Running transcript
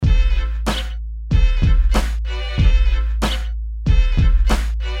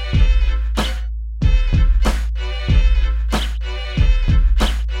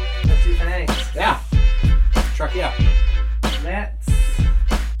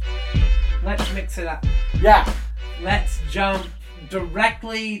mix it up. Yeah. Let's jump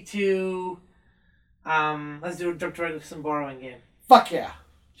directly to... let's do some borrowing game. Fuck yeah.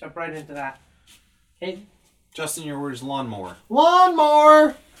 Jump right into that. Okay. Justin, your word is lawnmower.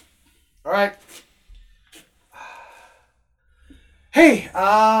 Lawnmower. All right. Hey,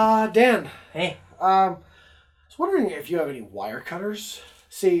 Dan. Hey. I was wondering if you have any wire cutters.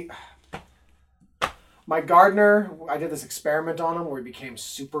 See, my gardener, I did this experiment on him where he became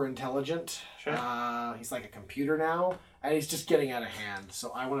super intelligent. Sure. He's like a computer now, and he's just getting out of hand.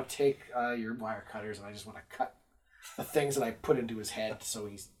 So I want to take your wire cutters, and I just want to cut the things that I put into his head. So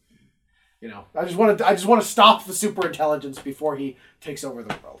he's, I just want to stop the super intelligence before he takes over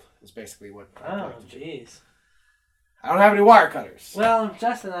the world. Is basically what. Oh, jeez. I don't have any wire cutters. Well,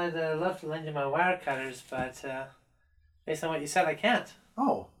 Justin, I'd love to lend you my wire cutters, but based on what you said, I can't.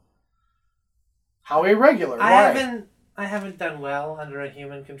 Oh. How irregular. Why? I haven't done well under a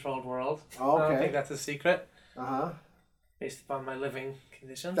human-controlled world. Oh, okay. I don't think that's a secret. Uh-huh. Based upon my living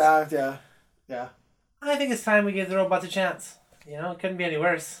conditions. Yeah. I think it's time we give the robots a chance. It couldn't be any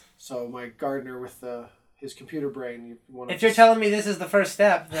worse. So my gardener with his computer brain, if you're telling me this is the first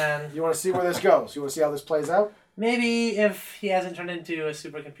step, then... You want to see where this goes? You want to see how this plays out? Maybe if he hasn't turned into a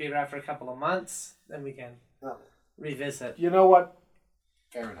supercomputer after a couple of months, then we can revisit. You know what?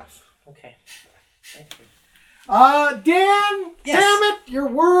 Fair enough. Okay. Thank you. Dan! Yes. Damn it! Your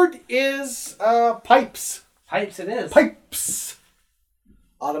word is pipes. Pipes it is. Pipes.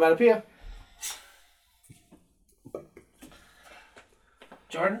 Onomatopoeia.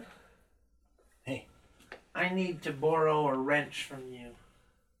 Jordan? Hey. I need to borrow a wrench from you.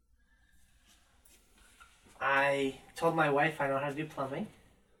 I told my wife I know how to do plumbing.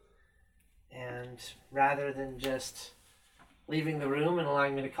 And rather than just leaving the room and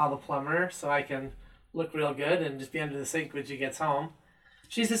allowing me to call the plumber so I can look real good and just be under the sink when she gets home,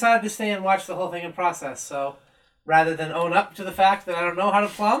 she's decided to stay and watch the whole thing in process. So rather than own up to the fact that I don't know how to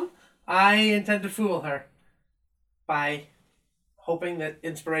plumb, I intend to fool her by hoping that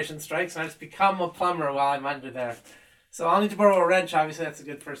inspiration strikes and I just become a plumber while I'm under there. So I'll need to borrow a wrench. Obviously, that's a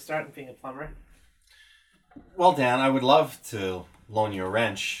good first start in being a plumber. Well, Dan, I would love to loan you a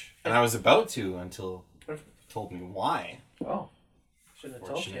wrench, and I was about to until you told me why. Oh, shouldn't have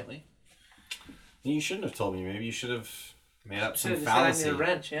told you. Fortunately. You shouldn't have told me. Maybe you should have made up some Should have fallacy. decided a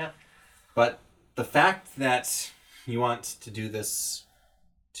wrench, yeah. But the fact that you want to do this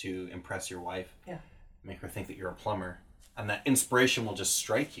to impress your wife, make her think that you're a plumber, and that inspiration will just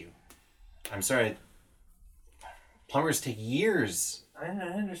strike you. I'm sorry. Plumbers take years. I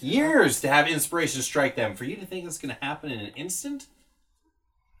understand. Years to have inspiration strike them. For you to think it's going to happen in an instant?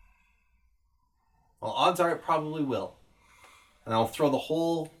 Well, odds are it probably will. And I'll throw the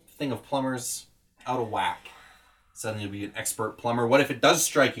whole thing of plumbers out of whack. Suddenly you'll be an expert plumber. What if it does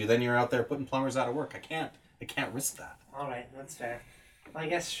strike you? Then you're out there putting plumbers out of work. I can't risk that. All right, that's fair. Well, I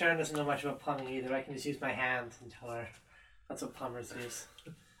guess Sharon doesn't know much about plumbing either. I can just use my hands and tell her that's what plumbers use.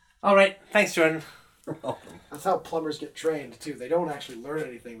 All right, thanks, Jordan. You're welcome. That's how plumbers get trained, too. They don't actually learn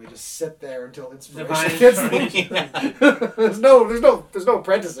anything. They just sit there until Divine inspiration hits them. inspiration. There's no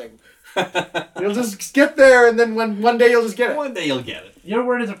apprenticing. You'll just get there, and then one day you'll just get it. One day you'll get it. Your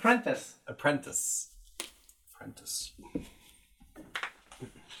word is apprentice. Apprentice.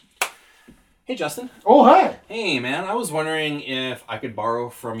 Hey, Justin. Oh, hi. Hey, man. I was wondering if I could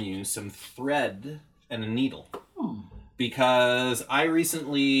borrow from you some thread and a needle. Because I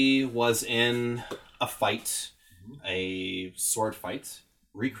recently was in a fight, a sword fight,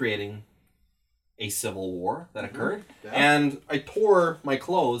 recreating a civil war that occurred. Yeah. And I tore my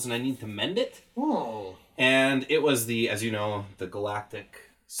clothes and I need to mend it. Oh. And it was as you know, the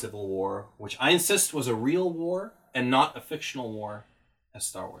Galactic Civil War, which I insist was a real war and not a fictional war, as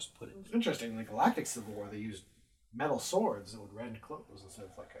Star Wars put it. Interesting. In the Galactic Civil War, they used metal swords that would rend clothes instead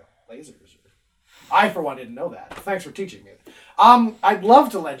of lasers. I, for one, didn't know that. Thanks for teaching me. I'd love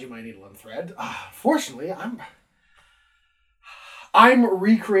to lend you my needle and thread. Fortunately, I'm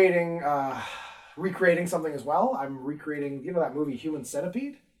recreating something as well. I'm recreating, that movie Human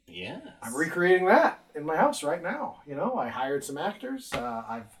Centipede? Yes. I'm recreating that in my house right now. I hired some actors.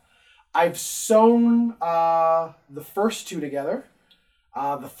 I've sewn the first two together.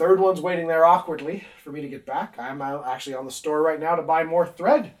 The third one's waiting there awkwardly for me to get back. I'm actually on the store right now to buy more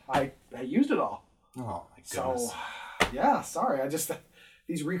thread. I used it all. Oh, my goodness. So, yeah, sorry.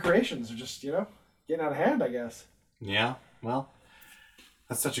 These recreations are just, getting out of hand, I guess. Yeah, well,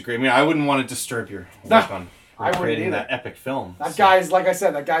 that's such a great... I wouldn't want to disturb your work on recreating that epic film. That guy's, like I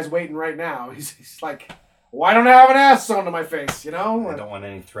said, that guy's waiting right now. He's like, why don't I have an ass sewn to my face, I don't want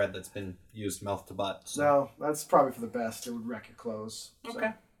any thread that's been used mouth to butt. So. No, that's probably for the best. It would wreck your clothes.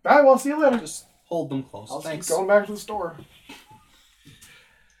 Okay. Bye, well, see you later. Just hold them close. I'll Thanks. keep going back to the store.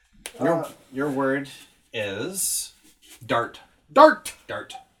 Your word is dart. Dart.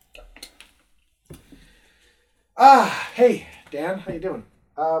 Dart. Hey, Dan, how you doing?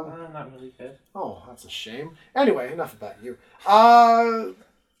 Not really good. Oh, that's a shame. Anyway, enough about you. I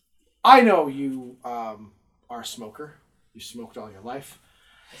know you are a smoker. You smoked all your life.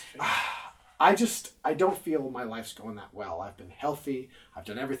 That's true. I don't feel my life's going that well. I've been healthy. I've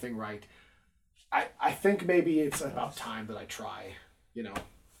done everything right. I think maybe it's about time that I try,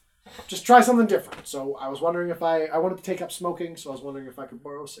 just try something different. So I was wondering if I wanted to take up smoking, so I was wondering if I could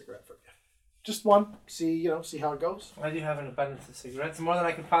borrow a cigarette from you. Just one. See how it goes. I do have an abundance of cigarettes, more than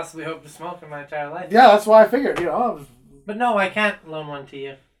I could possibly hope to smoke in my entire life. Yeah, that's why I figured, But no, I can't loan one to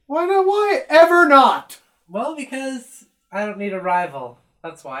you. Why not? Why ever not? Well, because I don't need a rival.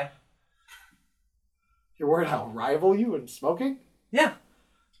 That's why. You're worried I'll rival you in smoking? Yeah.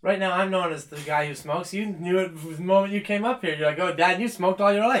 Right now, I'm known as the guy who smokes. You knew it from the moment you came up here. You're like, oh, Dad, you smoked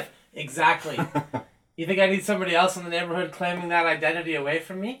all your life. Exactly. You think I need somebody else in the neighborhood claiming that identity away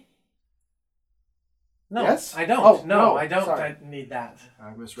from me? No, Yes? I don't. Oh, no, no, I don't sorry. I need that.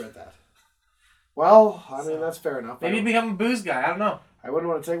 I misread that. Well, I mean, that's fair enough. Maybe become a booze guy. I don't know. I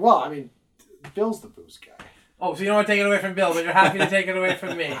wouldn't want to take... Well, I mean, Bill's the booze guy. Oh, so you don't want to take it away from Bill, but you're happy to take it away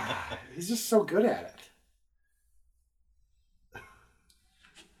from me. He's just so good at it.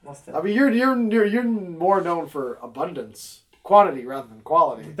 Well, still. I mean, you're more known for abundance, quantity rather than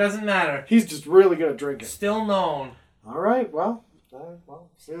quality. It doesn't matter. He's just really good at drinking. Still known. All right, well,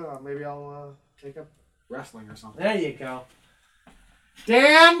 see, maybe I'll take up wrestling or something. There you go.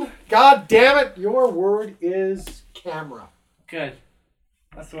 Dan, God damn it, your word is camera. Good.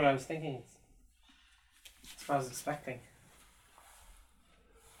 That's what I was thinking. That's what I was expecting.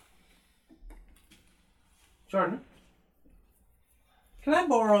 Jordan, can I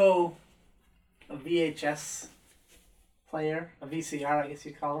borrow a VHS player? A VCR, I guess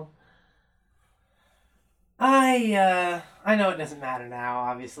you call them? I know it doesn't matter now,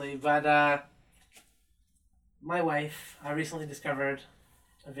 obviously, but my wife, I recently discovered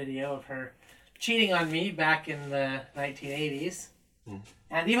a video of her cheating on me back in the 1980s.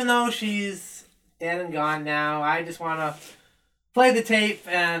 And even though she's dead and gone now, I just want to play the tape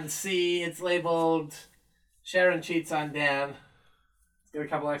and see it's labeled Sharon Cheats on Dan. Let's get a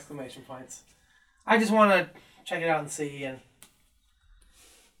couple exclamation points. I just want to check it out and see, I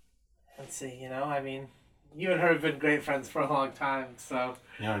mean, you and her have been great friends for a long time, so...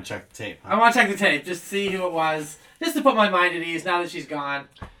 You want to check the tape, huh? I want to check the tape, just see who it was, just to put my mind at ease now that she's gone.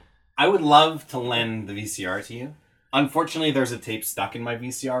 I would love to lend the VCR to you. Unfortunately, there's a tape stuck in my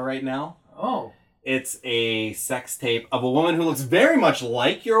VCR right now. Oh. It's a sex tape of a woman who looks very much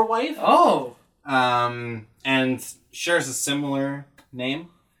like your wife. Oh. And shares a similar name.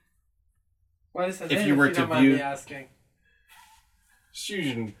 What is the If name, you were if to don't mind view- me asking?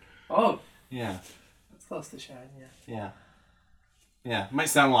 Susan. Oh, Yeah. that's close to Sharon, yeah. Yeah. Yeah. It might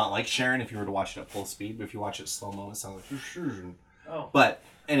sound a lot like Sharon if you were to watch it at full speed, but if you watch it slow-mo, it sounds like Susan. Oh. But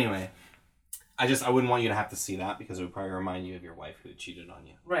anyway, I wouldn't want you to have to see that because it would probably remind you of your wife who had cheated on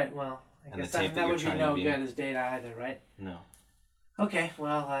you. Right, well, I And guess the tape that that you're would be trying no to be- good as data either, right? No. Okay,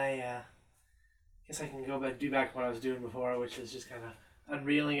 well, I guess I can go back, do back what I was doing before, which is just kind of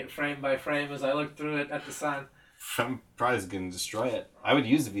unreeling it frame by frame as I look through it at the sun. I'm probably just going to destroy it. I would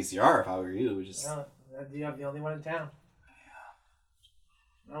use the VCR if I were you. Just... Well, you have the only one in town.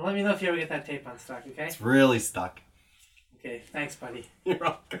 Well, let me know if you ever get that tape unstuck, okay? It's really stuck. Okay, thanks, buddy. You're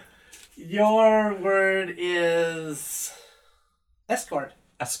welcome. Your word is escort.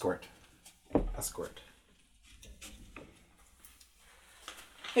 Escort. Escort.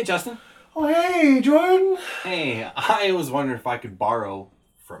 Hey, Justin. Oh, hey, Jordan. Hey, I was wondering if I could borrow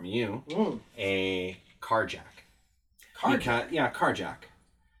from you a car jack. Car jack.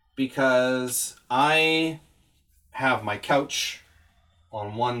 Because I have my couch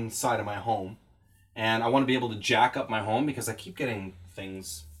on one side of my home, and I want to be able to jack up my home because I keep getting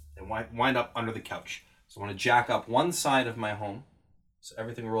things that wind up under the couch. So I want to jack up one side of my home so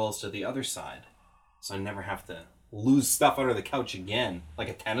everything rolls to the other side, so I never have to lose stuff under the couch again, like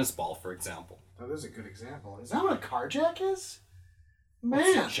a tennis ball, for example. That is a good example. Is that what a car jack is?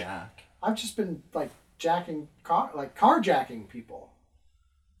 What's Man, a jack? I've just been carjacking people.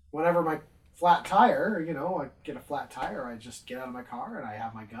 Whenever my flat tire, I get a flat tire, I just get out of my car and I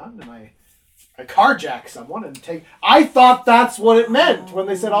have my gun and I carjack someone and take. I thought that's what it meant when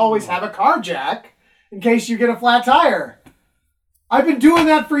they said always have a carjack in case you get a flat tire. I've been doing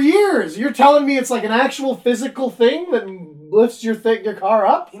that for years. You're telling me it's like an actual physical thing that lifts your car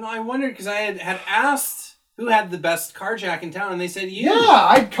up? I wondered because I had asked who had the best carjack in town, and they said you. Yeah,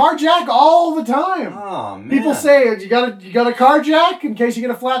 I carjack all the time. Oh man. People say, you got a carjack in case you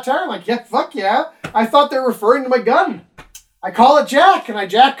get a flat tire? I'm like, yeah, fuck yeah. I thought they were referring to my gun. I call it jack, and I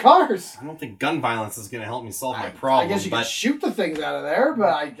jack cars. I don't think gun violence is going to help me solve my problem. I guess you can shoot the things out of there,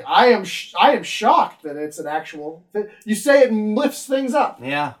 but I am shocked that it's an actual... You say it lifts things up.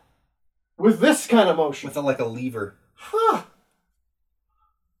 Yeah. With this kind of motion. With like a lever. Huh.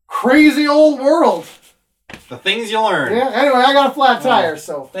 Crazy old world. The things you learn. Yeah, anyway, I got a flat tire,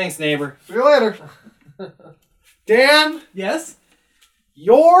 so... Thanks, neighbor. See you later. Dan? Yes?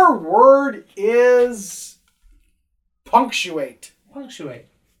 Your word is... punctuate. Punctuate.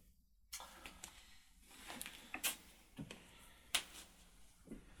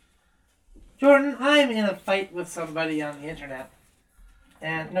 Jordan, I'm in a fight with somebody on the internet.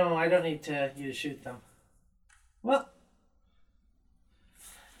 And no, I don't need you to shoot them. Well,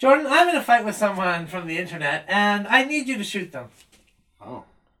 Jordan, I'm in a fight with someone from the internet, and I need you to shoot them. Oh.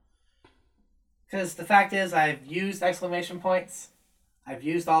 Because the fact is, I've used exclamation points. I've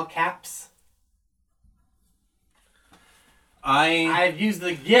used all caps. I've used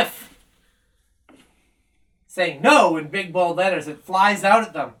the GIF saying no in big bold letters. It flies out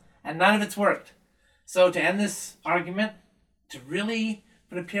at them, and none of it's worked. So to end this argument, to really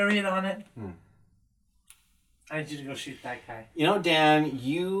put a period on it, I need you to go shoot that guy. You know, Dan,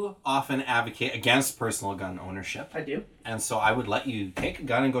 you often advocate against personal gun ownership. I do. And so I would let you take a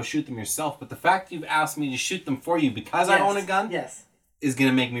gun and go shoot them yourself. But the fact you've asked me to shoot them for you because I own a gun is going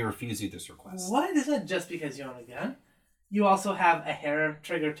to make me refuse you this request. What? It's not just because you own a gun. You also have a hair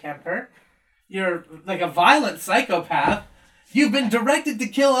trigger temper. You're like a violent psychopath. You've been directed to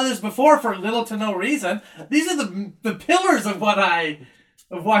kill others before for little to no reason. These are the pillars of why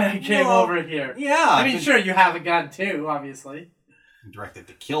I came over here. Yeah. I mean, sure, you have a gun too, obviously. I'm directed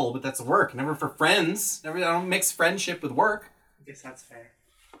to kill, but that's work. Never for friends. I don't mix friendship with work. I guess that's fair.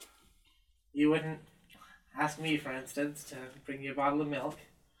 You wouldn't ask me, for instance, to bring you a bottle of milk.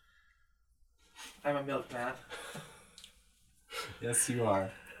 I'm a milkman. Yes, you are.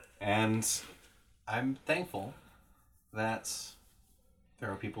 And I'm thankful that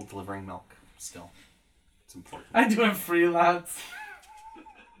there are people delivering milk still. It's important. I do it freelance.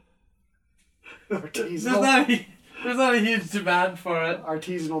 There's not a huge demand for it.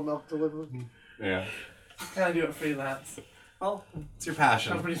 Artisanal milk delivery. Yeah. I do it freelance. Well, it's your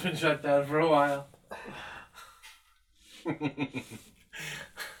passion. Company's been shut down for a while. It's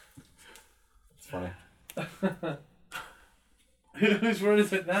funny. Whose word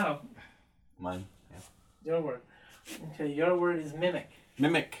is it now? Mine. Yeah. Your word. Okay, your word is mimic.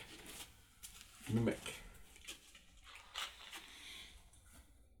 Mimic.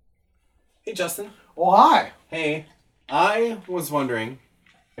 Hey, Justin. Oh, hi. Hey, I was wondering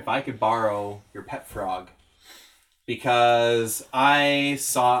if I could borrow your pet frog. Because I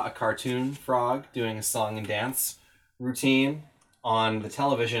saw a cartoon frog doing a song and dance routine on the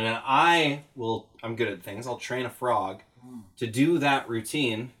television, and I'm good at things. I'll train a frog to do that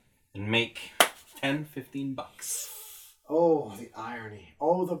routine and make $10-15. Oh, the irony.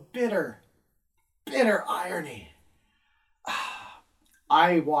 Oh, the bitter irony.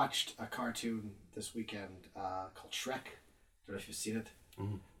 I watched a cartoon this weekend called Shrek. I don't know if you've seen it.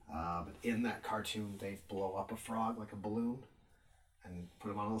 But in that cartoon, they blow up a frog like a balloon and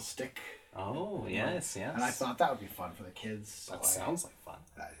put him on a little stick. Oh, yes. And I thought that would be fun for the kids. So that sounds like fun.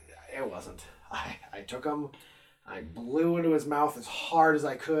 It wasn't. I took him, I blew into his mouth as hard as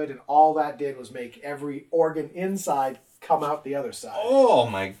I could, and all that did was make every organ inside come out the other side. Oh,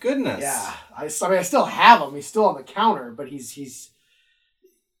 my goodness. Yeah. I mean, I still have him. He's still on the counter, but he's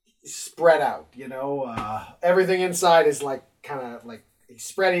spread out, you know. Everything inside is like kind of like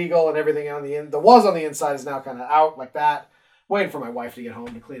spread eagle, and everything on the inside is now kind of out like that. Waiting for my wife to get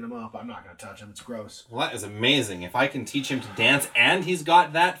home to clean him up. I'm not going to touch him. It's gross. Well, that is amazing. If I can teach him to dance and he's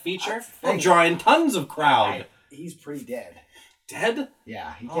got that feature, I'll draw in tons of crowd. He's pretty dead. Dead?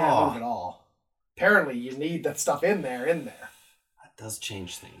 Yeah, he can't move at all. Apparently, you need that stuff in there. That does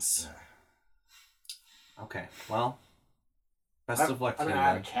change things. Yeah. Okay, well, best of luck to you. I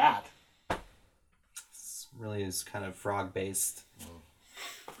had a cat. This really is kind of frog-based.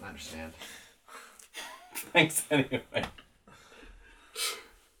 I understand. Thanks anyway.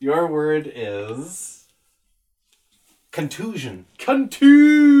 Your word is contusion.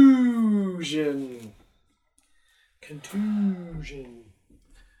 Contusion.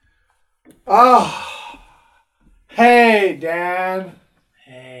 Oh. Hey, Dan.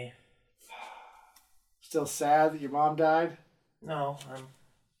 Hey. Still sad that your mom died? No, I'm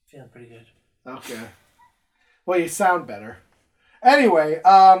feeling pretty good. Okay. Well, you sound better. Anyway,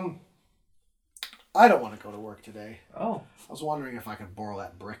 I don't want to go to work today. Oh. I was wondering if I could borrow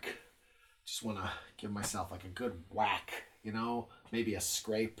that brick. Just want to give myself like a good whack, you know? Maybe a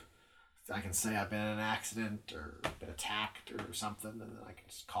scrape. I can say I've been in an accident or been attacked or something, and then I can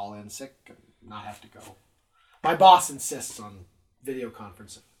just call in sick and not have to go. My boss insists on video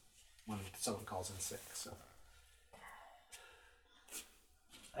conferencing when someone calls in sick, so.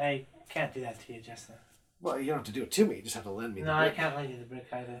 I can't do that to you, Justin. Well, you don't have to do it to me. You just have to lend me the No, brick. I can't lend you the brick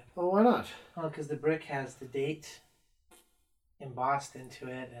either. Oh, why not? Oh, because the brick has the date embossed into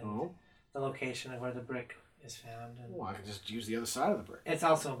it and the location of where the brick is found. And I can just use the other side of the brick. it's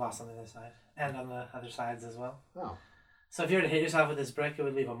also embossed on the other side and on the other sides as well. Oh. So if you were to hit yourself with this brick, it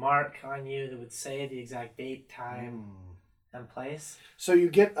would leave a mark on you that would say the exact date, time, and place. So you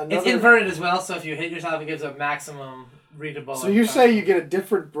get another... It's inverted as well, so if you hit yourself, it gives a maximum readable... So you say you get a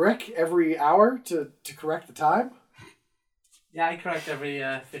different brick every hour to correct the time? Yeah, I correct every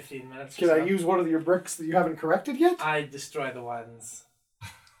 15 minutes. Can I use one of your bricks that you haven't corrected yet? I destroy the ones.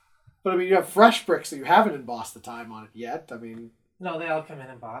 But I mean, you have fresh bricks that you haven't embossed the time on it yet. I mean... No, they all come in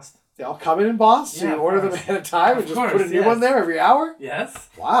embossed. They all come in embossed? So Yeah, you order them ahead of time and just put a new yes. one there every hour? Yes.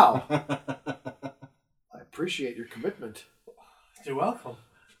 Wow. I appreciate your commitment. You're welcome.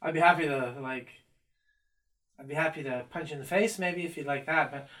 I'd be happy to punch you in the face maybe if you'd like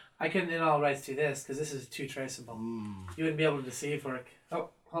that, but I couldn't in all rights do this because this is too traceable. You wouldn't be able to deceive work. Oh,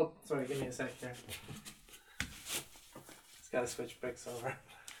 hold. Sorry, give me a sec here. Just gotta switch bricks over.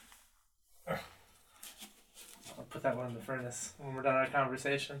 I'll put that one in the furnace when we're done our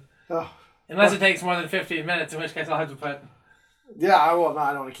conversation. Oh. Unless it takes more than 15 minutes, in which case I'll have to put... Yeah, I don't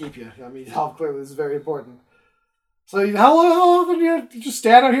want to keep you. I mean, how clearly this is very important. So how often do you just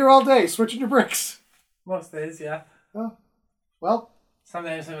stand out here all day switching your bricks? Most days, yeah. Oh, well.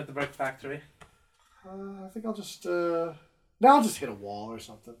 Sometimes I'm at the brick factory. I think I'll just... I'll just hit a wall or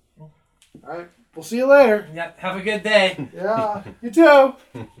something. All right, we'll see you later. Yeah, have a good day. Yeah, you too.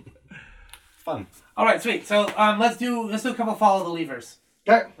 Fun. All right, sweet. So let's do a couple follow the levers.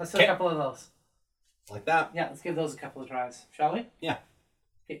 Okay. Let's do a couple of those. Like that? Yeah, let's give those a couple of tries, shall we? Yeah.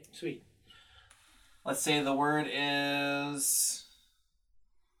 Okay, sweet. Let's say the word is...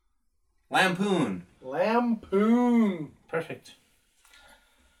 lampoon. Lampoon. Perfect.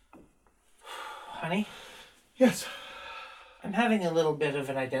 Honey? Yes. I'm having a little bit of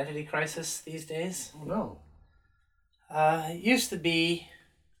an identity crisis these days. Oh, no. It used to be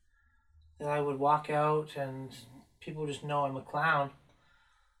that I would walk out and people would just know I'm a clown.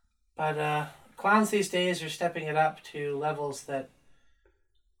 But clowns these days are stepping it up to levels that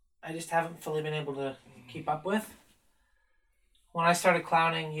I just haven't fully been able to keep up with. When I started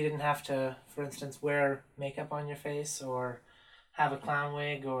clowning, you didn't have to, for instance, wear makeup on your face or have a clown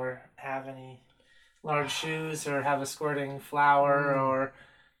wig or have any large shoes or have a squirting flower or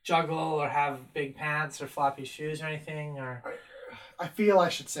juggle or have big pants or floppy shoes or anything or I feel I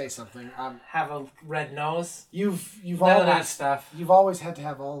should say something. have a red nose. You've None of that stuff. You've always had to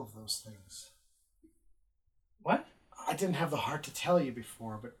have all of those things. What? I didn't have the heart to tell you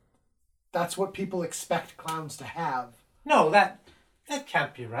before, but that's what people expect clowns to have. No, that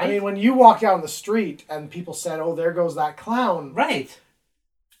can't be right. I mean, when you walk down the street and people said, "Oh, there goes that clown," right.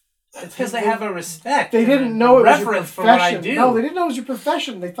 It's because they have a respect. They didn't know it was your reverence for what I profession. do. No, they didn't know it was your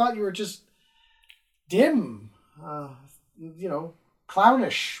profession. They thought you were just dim,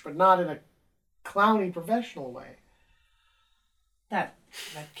 clownish, but not in a clowny professional way. That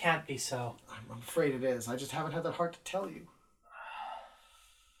can't be so. I'm afraid it is. I just haven't had the heart to tell you.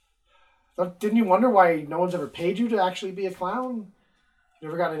 Didn't you wonder why no one's ever paid you to actually be a clown? You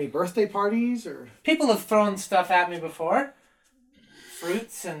never got any birthday parties or... People have thrown stuff at me before.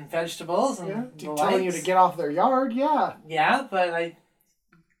 Fruits and vegetables and the telling you to get off their yard, yeah. Yeah, but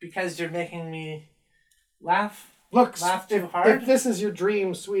because you're making me laugh. Look, laugh too hard. If this is your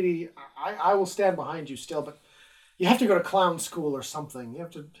dream, sweetie, I will stand behind you still, but you have to go to clown school or something. You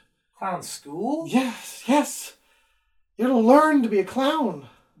have to... Clown school? Yes. You have to learn to be a clown.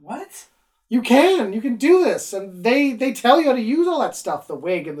 What? You can do this, and they tell you how to use all that stuff, the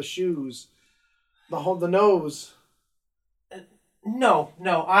wig and the shoes, the nose. No,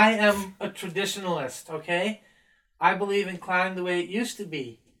 I am a traditionalist, okay? I believe in clowning the way it used to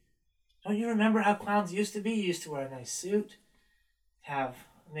be. Don't you remember how clowns used to be? You used to wear a nice suit, have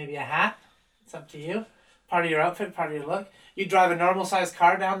maybe a hat. It's up to you. Part of your outfit, part of your look. You drive a normal-sized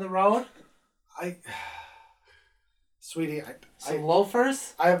car down the road. Sweetie, Some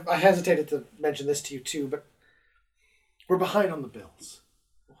loafers. I hesitated to mention this to you too, but we're behind on the bills.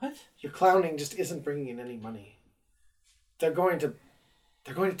 What? Your clowning just isn't bringing in any money. They're going to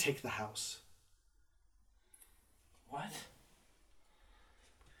take the house. What?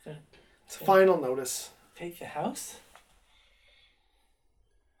 It's a final notice. Take the house?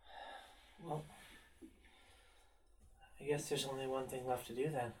 Well, I guess there's only one thing left to do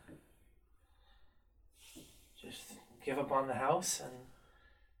then. Just give up on the house and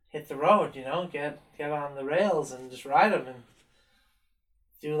hit the road, you know? Get on the rails and just ride them and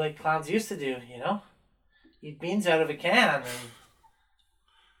do like clowns used to do, you know? Eat beans out of a can and...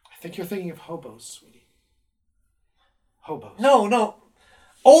 I think you're thinking of hobos, sweetie. Hobos. No.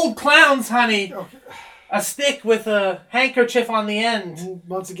 Old clowns, honey. Okay. A stick with a handkerchief on the end.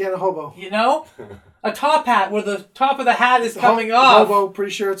 Once again, a hobo. You know? A top hat where the top of the hat is coming off. Hobo,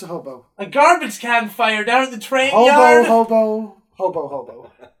 pretty sure it's a hobo. A garbage can fire down at the train Hobo, yard.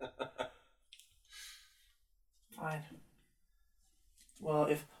 hobo. Fine. Well,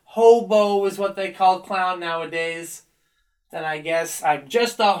 if hobo is what they call clown nowadays, then I guess I'm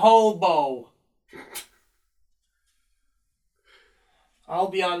just a hobo. I'll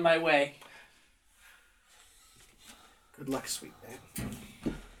be on my way. Good luck, sweet man.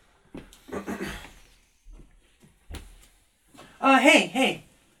 Hey.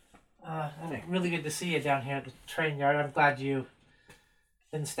 Really good to see you down here at the train yard. I'm glad you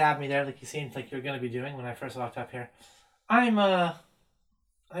didn't stab me there like you seemed like you were going to be doing when I first walked up here. I'm a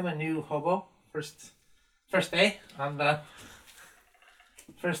new hobo. First day. I'm the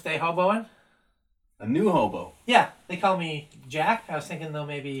first day hoboing. A new hobo. Yeah, they call me Jack. I was thinking though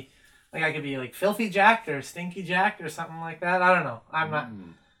maybe like I could be like Filthy Jack or Stinky Jack or something like that. I don't know. I'm not.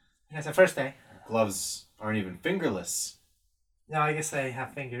 It's the first day. Gloves aren't even fingerless. No, I guess they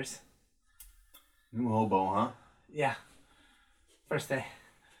have fingers. New hobo, huh? Yeah. First day.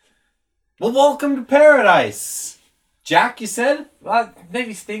 Well, welcome to paradise. Jack, you said? Well,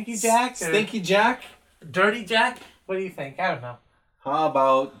 maybe Stinky Jack or Stinky Jack? Dirty Jack? What do you think? I don't know. How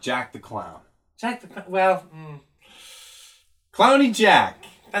about Jack the Clown? Clowny Jack.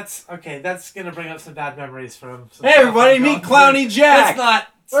 That's okay. That's gonna bring up some bad memories from. Hey, everybody, meet Clowny Jack. That's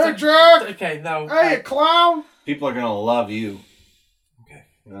not. Hey, Jack. Okay, no. Hey, clown. People are gonna love you. Okay.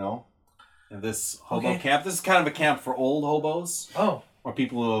 You know, in this hobo camp. This is kind of a camp for old hobos. Oh. Or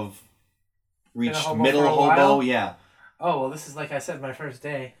people who have reached hobo middle for a hobo. while? Yeah. Oh well, this is like I said, my first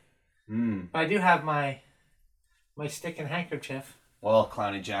day. But I do have my stick and handkerchief. Well,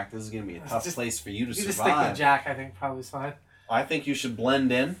 Clowny Jack, this is gonna be a tough place for you to survive. Stick with Jack, I think, probably is fine. I think you should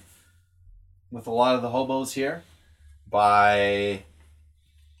blend in with a lot of the hobos here by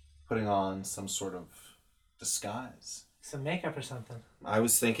putting on some sort of disguise. Some makeup or something. I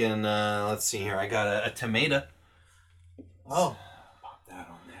was thinking, let's see here. I got a tomato. Oh. Pop that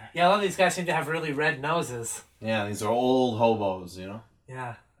on there. Yeah, a lot of these guys seem to have really red noses. Yeah, these are old hobos, you know?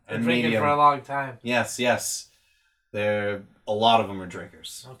 Yeah. They're And drinking medium. for a long time. Yes. A lot of them are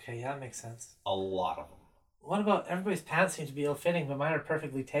drinkers. Okay, yeah, that makes sense. A lot of them. What about everybody's pants seem to be ill-fitting, but mine are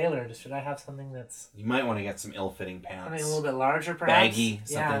perfectly tailored. Should I have something that's You might want to get some ill-fitting pants. something a little bit larger, perhaps? Baggy,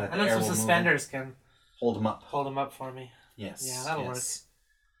 something yeah, that I the know air some will move suspenders can Hold them up. hold them up for me. Yes. Yeah, that'll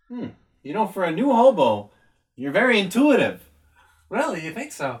work. You know, for a new hobo, you're very intuitive. Really? You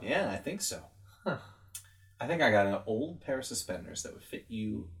think so? Yeah, I think so. Huh. I think I got an old pair of suspenders that would fit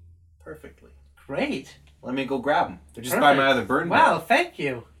you perfectly. Great. Let me go grab them. They're just by Perfect. my other burn Wow, barrel. thank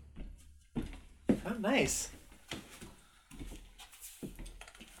you. Oh, nice.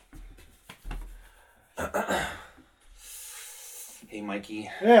 Hey, Mikey.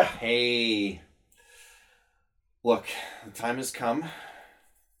 Yeah. Hey. Look, the time has come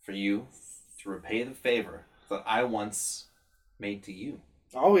for you to repay the favor that I once made to you.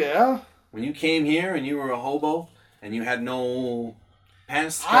 Oh, yeah? When you came here and you were a hobo and you had no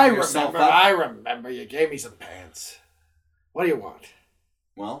pants to I cover yourself remember. up. I remember. You gave me some pants. What do you want?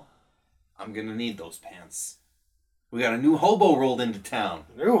 Well, I'm gonna need those pants. We got a new hobo rolled into town.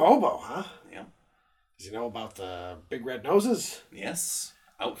 New hobo, huh? Yeah. Does he know about the big red noses? Yes.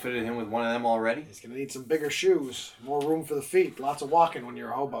 Outfitted him with one of them already. He's going to need some bigger shoes. More room for the feet. Lots of walking when you're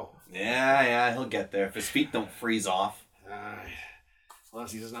a hobo. Yeah, he'll get there if his feet don't freeze off.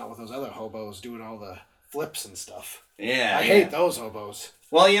 Unless he's not with those other hobos doing all the flips and stuff. Yeah. I hate those hobos.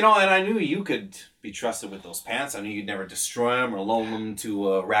 Well, you know, and I knew you could be trusted with those pants. I knew you'd never destroy them or loan them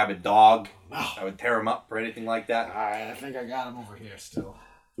to a rabid dog. No. I would tear them up or anything like that. Alright, I think I got him over here still.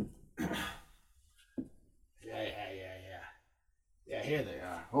 Yeah, here they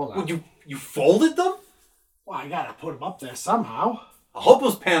are. Hold on. Well, you folded them? Well, I gotta put them up there somehow. A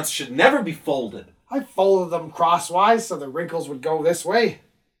hobo's pants should never be folded. I folded them crosswise so the wrinkles would go this way.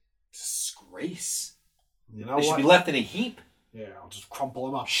 Disgrace. You know They should what? be left in a heap. Yeah, I'll just crumple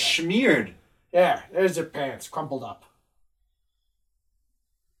them up. Smeared. Yeah, there's your pants, crumpled up.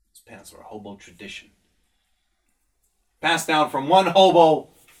 Those pants are a hobo tradition. Passed down from one hobo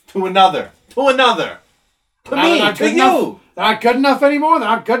To another. To another. To Now they're me. not To good you. enough? They're not good enough anymore? They're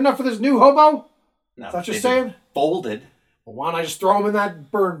not good enough for this new hobo? No, Is that what you're they've saying? been folded. Well, why don't I just throw them in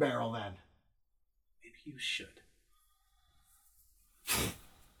that burn barrel then? Maybe you should.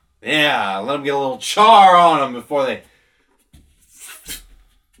 Yeah, let them get a little char on them before they...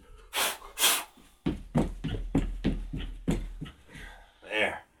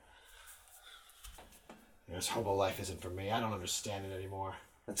 There. This hobo life isn't for me. I don't understand it anymore.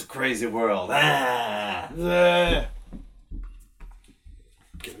 That's a crazy world. Ah. Ugh.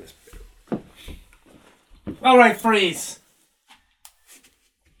 Give me this barrel. All right, freeze.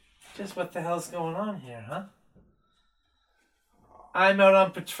 Just what the hell's going on here, huh? I'm out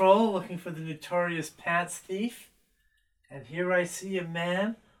on patrol looking for the notorious pants thief, and here I see a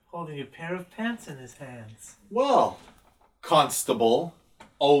man holding a pair of pants in his hands. Well, Constable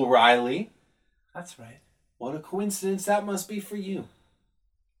O'Reilly, That's right. what a coincidence that must be for you.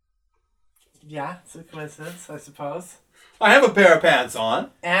 Yeah, it's a coincidence, I suppose. I have a pair of pants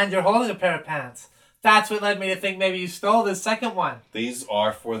on. And you're holding a pair of pants. That's what led me to think maybe you stole this second one. These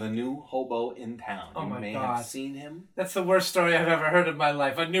are for the new hobo in town. Oh you my may God. have seen him. That's the worst story I've ever heard in my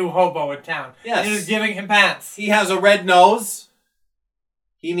life. A new hobo in town. Yes. And you're just giving him pants. He has a red nose.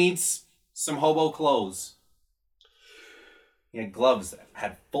 He needs some hobo clothes. He had gloves that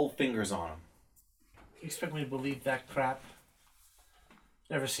had full fingers on them. You expect me to believe that crap?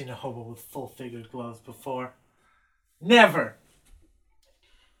 Never seen a hobo with full-figured gloves before. Never!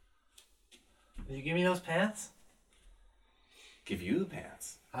 Will you give me those pants? Give you the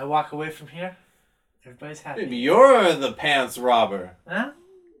pants. I walk away from here. Everybody's happy. Maybe you're the pants robber. Huh?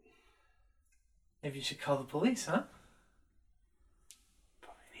 Maybe you should call the police, huh?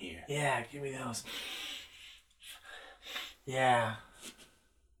 Fine, here. Yeah, give me those. Yeah.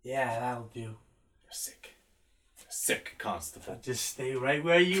 Yeah, that'll do. You're sick. You're sick, Constable. Just stay right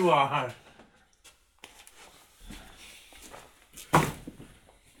where you are.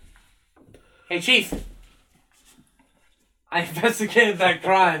 Hey, Chief. I investigated that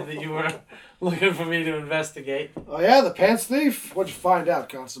crime that you were looking for me to investigate. Oh, yeah? The pants thief? What'd you find out,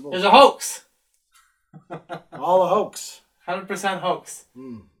 Constable? There's a hoax. All a hoax. 100% hoax.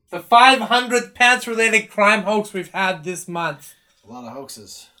 The 500th pants-related crime hoax we've had this month. A lot of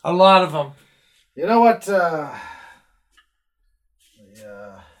hoaxes. A lot of them. You know what? The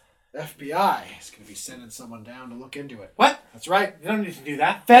FBI is going to be sending someone down to look into it. What? That's right. You don't need to do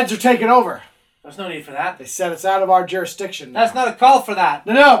that. Feds are taking over. There's no need for that. They said it's out of our jurisdiction now. That's not a call for that.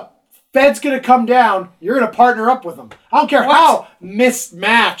 No. Fed's going to come down. You're going to partner up with them. I don't care What? how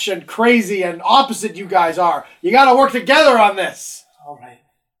mismatched and crazy and opposite you guys are. You got to work together on this. All right.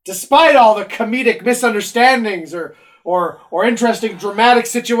 Despite all the comedic misunderstandings or interesting dramatic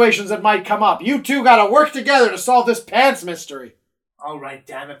situations that might come up. You two got to work together to solve this pants mystery. All right,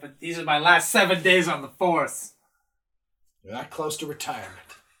 damn it, but these are my last 7 days on the force. You're that close to retirement.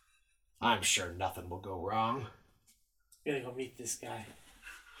 I'm sure nothing will go wrong. I'm gonna go meet this guy.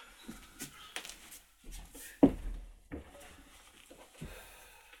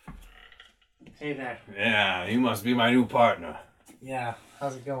 Hey there. Yeah, you must be my new partner. Yeah,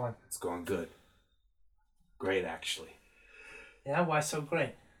 how's it going? It's going good. Great, actually. Yeah, why so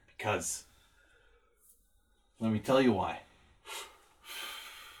great? Because... let me tell you why.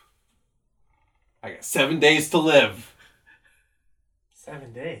 I got 7 days to live.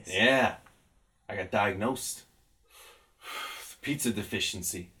 7 days? Yeah. I got diagnosed. Pizza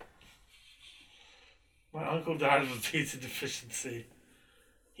deficiency. My uncle died of a pizza deficiency.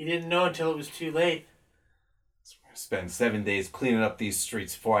 He didn't know until it was too late. So we're gonna spend 7 days cleaning up these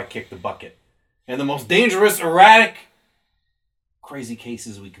streets before I kick the bucket. And the most dangerous, erratic, crazy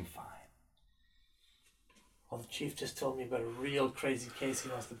cases we can find. Well, the chief just told me about a real crazy case he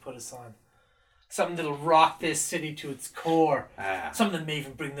wants to put us on. Something that'll rock this city to its core. Something that may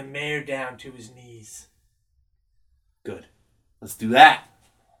even bring the mayor down to his knees. Good. Let's do that.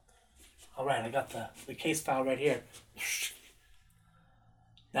 All right, I got the case file right here.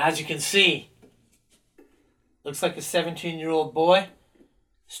 Now, as you can see, looks like a 17-year-old boy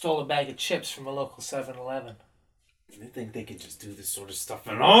stole a bag of chips from a local 7-Eleven. They think they can just do this sort of stuff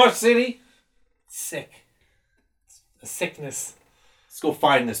in our city? Sick. It's a sickness. Let's go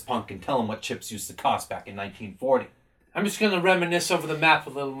find this punk and tell him what chips used to cost back in 1940. I'm just going to reminisce over the map a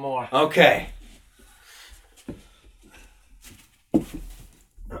little more. Okay.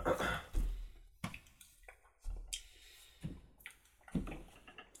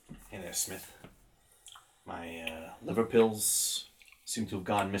 Hey there, Smith. My liver pills seem to have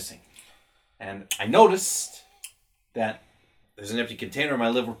gone missing. And I noticed that there's an empty container of my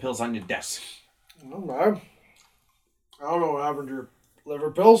liver pills on your desk. I don't know. I don't know what happened to your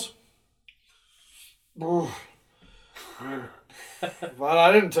Liver pills? Ooh. Well,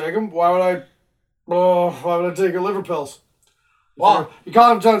 I didn't take them. Why would I take your liver pills? Well, you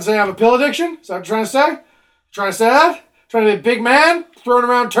call him trying to say I have a pill addiction? Is that what you're trying to say? Trying to say that? Trying to be a big man? Throwing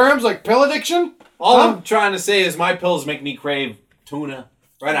around terms like pill addiction? All I'm trying to say is my pills make me crave tuna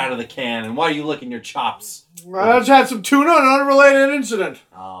right out of the can. And why are you licking your chops? I just had some tuna on an unrelated incident.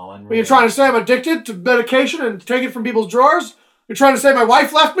 Oh, unrelated. Are you trying to say I'm addicted to medication and take it from people's drawers? You're trying to say my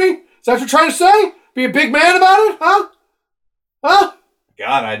wife left me? Is that what you're trying to say? Be a big man about it? Huh? Huh?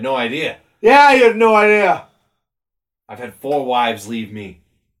 God, I had no idea. Yeah, you had no idea. I've had 4 wives leave me.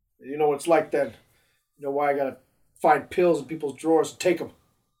 You know what it's like then. You know why I gotta find pills in people's drawers and take them.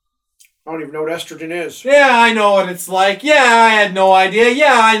 I don't even know what estrogen is. Yeah, I know what it's like. Yeah, I had no idea.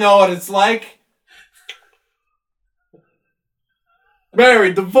 Yeah, I know what it's like.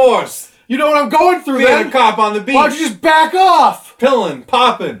 Married, divorced. You know what I'm going through Being then? a cop on the beach. Why don't you just back off? Pillin',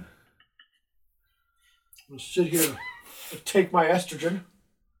 poppin'. I'm gonna sit here and take my estrogen.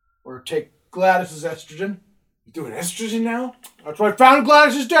 Or take Gladys's estrogen. You doing estrogen now? That's what I found at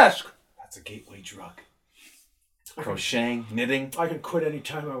Gladys's desk. That's a gateway drug. Crocheting, knitting. I can quit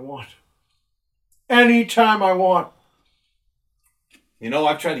anytime I want. Anytime I want. You know,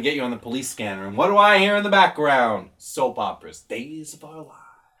 I've tried to get you on the police scanner, and what do I hear in the background? Soap operas. Days of Our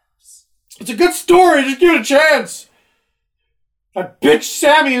Lives. It's a good story. Just give it a chance. That bitch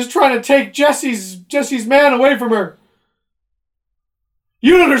Sammy is trying to take Jesse's man away from her.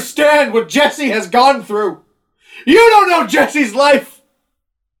 You don't understand what Jesse has gone through. You don't know Jesse's life.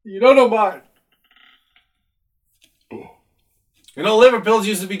 You don't know mine. You know, liver pills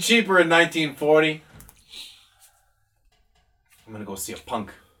used to be cheaper in 1940. I'm gonna go see a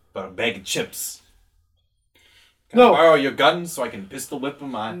punk about a bag of chips. Can I borrow your gun so I can pistol whip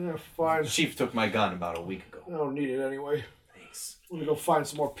him? Yeah, fine. The chief took my gun about a week ago. I don't need it anyway. Thanks. I'm gonna go find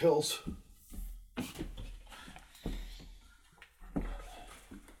some more pills.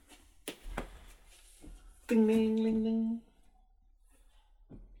 Ding, ding, ding, ding.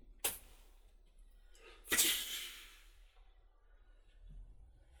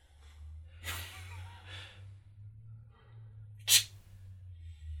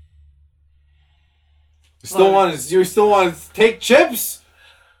 You still want to take chips?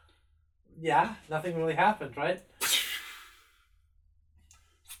 Yeah, nothing really happened, right?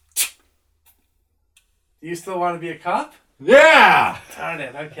 Do you still want to be a cop? Yeah! Darn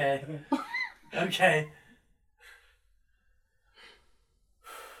it, okay. Okay.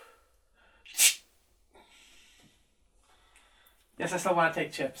 Yes, I still want to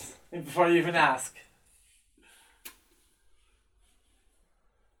take chips. Before you even ask.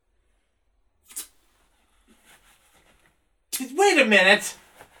 Wait a minute!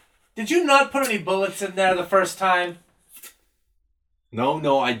 Did you not put any bullets in there the first time?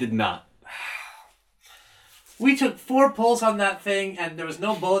 No, I did not. We took 4 pulls on that thing and there was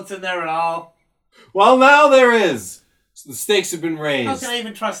no bullets in there at all. Well, now there is. So the stakes have been raised. How can I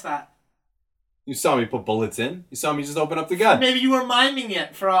even trust that? You saw me put bullets in. You saw me just open up the gun. Maybe you were miming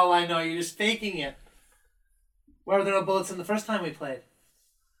it, for all I know. You're just faking it. Why were there no bullets in the first time we played?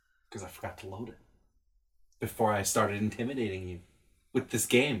 Because I forgot to load it. Before I started intimidating you with this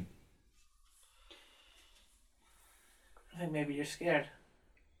game. I think maybe you're scared.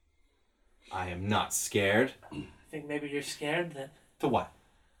 I am not scared. I think maybe you're scared then. To what?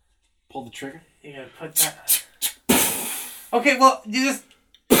 Pull the trigger? You gotta put that... Okay, well, you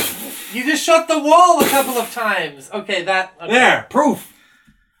just shut the wall a couple of times. Okay, that... Okay. There! Proof!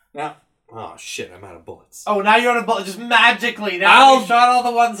 Now... Oh, shit, I'm out of bullets. Oh, now you're out of bullets. Just magically. Now you shot all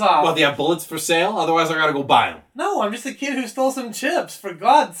the ones off. Well, do you have bullets for sale? Otherwise, I gotta go buy them. No, I'm just a kid who stole some chips. For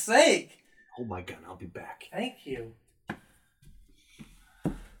God's sake. Hold my gun. I'll be back. Thank you.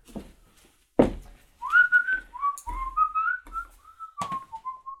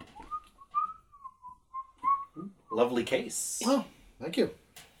 Lovely case. Oh, thank you.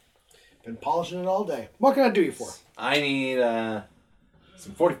 Been polishing it all day. What can I do you for? I need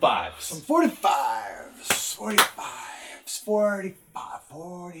some 45s. Some 45s. 45s.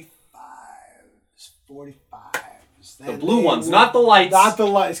 45s. The blue ones, not the lights. Not the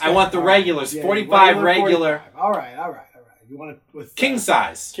lights. I want the regulars. Yeah, 45 regular. 45. All right. You want it with... King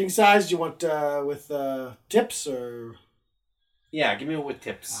size. King size? Do you want with tips or... Yeah, give me it with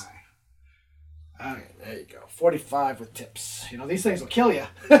tips. All right, there you go. 45 with tips. You know, these things will kill you.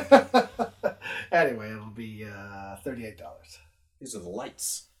 Anyway, it'll be $38. These are the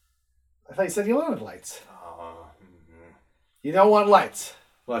lights. I thought you said you wanted lights. You don't want lights.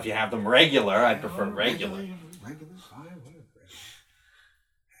 Well, if you have them regular, I'd prefer regular. Regular, fine. Regular,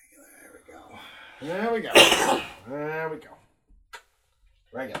 there we go. There we go.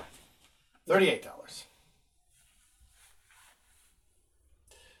 Regular. $38.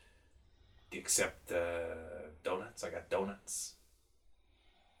 Do you accept donuts? I got donuts.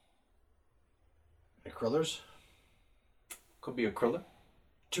 And Krillers? Could be a Kriller.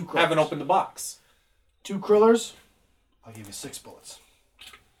 2 Krillers. Haven't opened the box. 2 Krillers. I'll give you 6 bullets.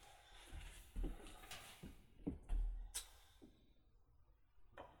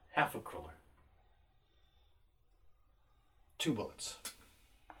 Half a Kriller. 2 bullets.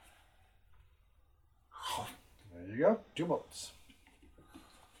 There you go. 2 bullets.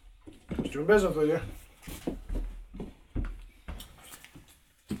 Just doing business with you.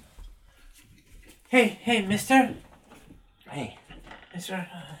 Hey, mister. Hey. Mister,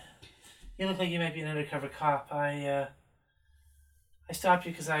 you look like you might be an undercover cop. I stopped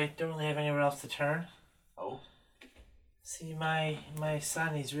you because I don't really have anywhere else to turn. Oh? See, my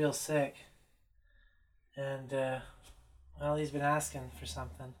son, he's real sick. And, well, he's been asking for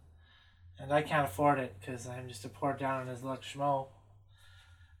something. And I can't afford it because I'm just a poor down on his luck schmo.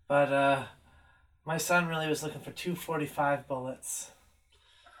 But, my son really was looking for 245 bullets.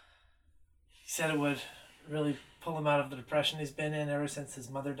 He said it would really pull him out of the depression he's been in ever since his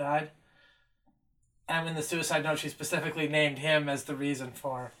mother died. And in the suicide note, she specifically named him as the reason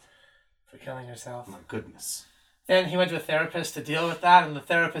for killing herself. My goodness. Then he went to a therapist to deal with that, and the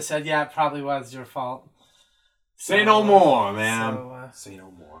therapist said, yeah, it probably was your fault. Say no more, man. So, Say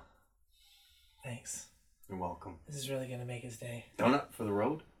no more. thanks. You're welcome. This is really going to make his day. Donut for the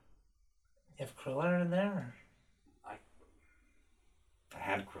road? You have Kriller in there? Or? I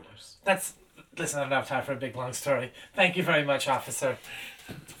had Krillers. Listen, I don't have time for a big, long story. Thank you very much, officer.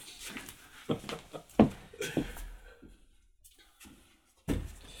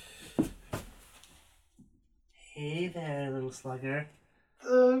 Hey there, little slugger.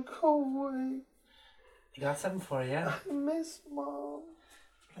 Go away. I got something for you. I miss Mom.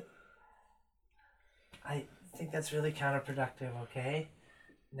 I think that's really counterproductive, okay?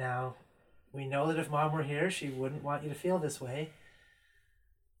 Now, we know that if Mom were here, she wouldn't want you to feel this way.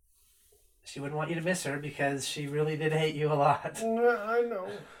 She wouldn't want you to miss her because she really did hate you a lot. I know.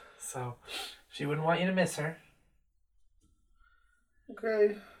 So, she wouldn't want you to miss her.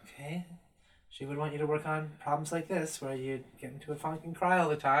 Okay. Okay? She would want you to work on problems like this where you'd get into a funk and cry all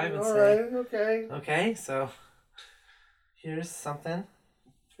the time and All say, right, okay. okay, so here's something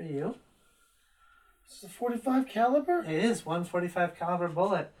for you. This is a 45 caliber? It is 145 caliber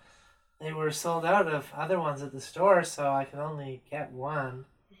bullet. They were sold out of other ones at the store, so I could only get one.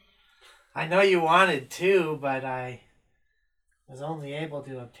 I know you wanted two, but I was only able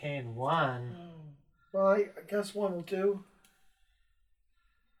to obtain one. Well, I guess one will do.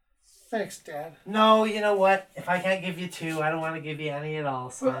 Thanks, Dad. No, you know what? If I can't give you two, I don't want to give you any at all,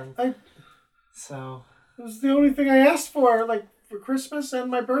 son. It So was the only thing I asked for, like for Christmas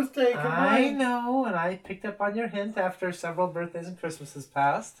and my birthday I combined. know, and I picked up on your hint after several birthdays and Christmases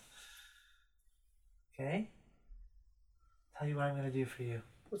passed. Okay? Tell you what I'm going to do for you.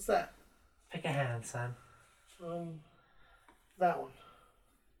 What's that? Pick a hand, son. That one.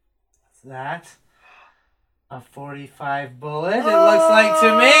 What's that? A 45 bullet, it looks like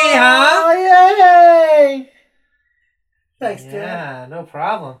to me, huh? Oh, yay! Thanks, Dad. Yeah, no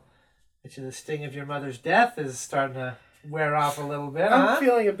problem. Bet you the sting of your mother's death is starting to wear off a little bit, huh? I'm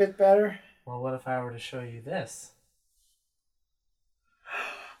feeling a bit better. Well, what if I were to show you this?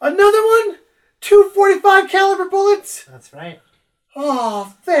 Another one? 245 caliber bullets? That's right.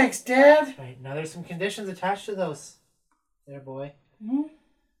 Oh, thanks, Dad. That's right. Now there's some conditions attached to those. There, boy. Hmm?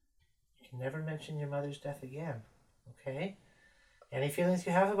 You can never mention your mother's death again. Okay? Any feelings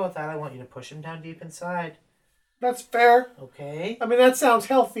you have about that, I want you to push them down deep inside. That's fair. Okay? I mean, that sounds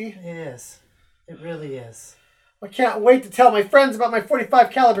healthy. It is. It really is. I can't wait to tell my friends about my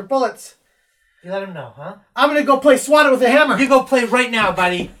 45 caliber bullets. You let them know, huh? I'm gonna go play Swat It with a hammer. You go play right now,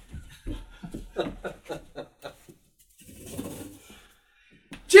 buddy.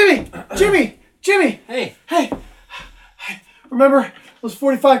 Jimmy! Hey. Hey! Remember those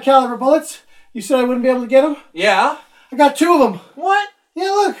 45 caliber bullets? You said I wouldn't be able to get them? Yeah? I got 2 of them. What? Yeah,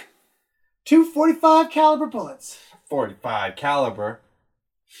 look. 2 45 caliber bullets. 45 caliber.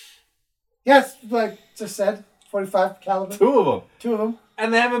 Yes, like just said. 45 caliber. 2 of them. 2 of them.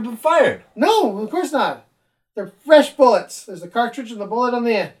 And they haven't been fired. No, of course not. They're fresh bullets. There's the cartridge and the bullet on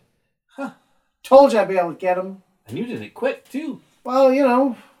the end. Huh. Told you I'd be able to get them. And you did it quick, too. Well, you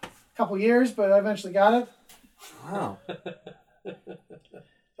know, a couple years, but I eventually got it. Wow.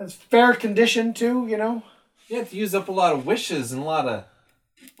 It's fair condition, too, you know. You have to use up a lot of wishes and a lot of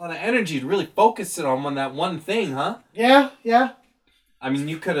energy to really focus it on that one thing, huh? Yeah. I mean,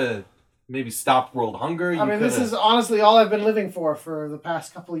 you could have maybe stopped world hunger. I mean, this is honestly all I've been living for the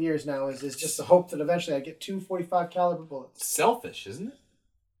past couple of years now is just the hope that eventually I get 2 45 caliber bullets. Selfish, isn't it?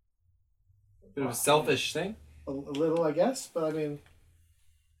 Bit of a selfish thing. A little, I guess, but I mean,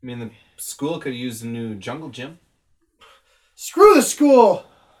 the school could use a new jungle gym. Screw the school!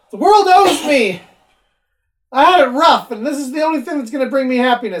 The world owes me! I had it rough, and this is the only thing that's going to bring me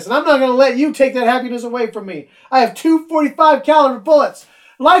happiness, and I'm not going to let you take that happiness away from me. I have 2 45 caliber bullets.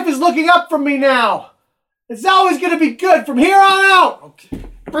 Life is looking up from me now. It's always going to be good from here on out. Okay.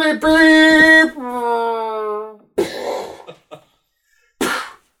 Beep, beep.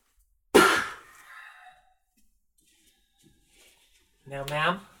 Now,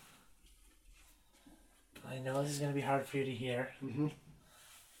 ma'am, I know this is going to be hard for you to hear,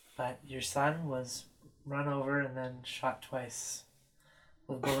 but your son was run over and then shot twice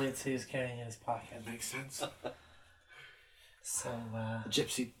with bullets he was carrying in his pocket. Makes sense. So, The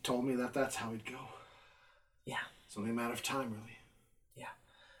gypsy told me that's how he'd go. Yeah. It's only a matter of time, really. Yeah.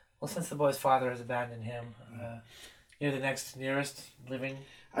 Well, since the boy's father has abandoned him, you're the next nearest living.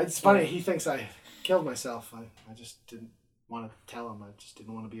 It's funny, he thinks I killed myself. I just didn't want to tell him. I just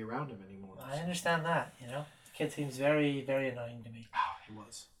didn't want to be around him anymore. I understand that, The kid seems very, very annoying to me. Oh, he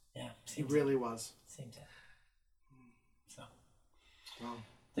was. Yeah. He really was. Seems it. So. Well,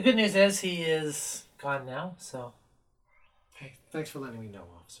 The good news is he is gone now, so. hey, thanks for letting me know,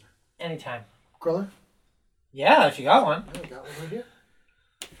 officer. Anytime. Griller? Yeah, if you got one. I got one right here.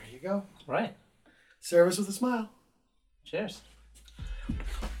 There you go. Right. Service with a smile. Cheers.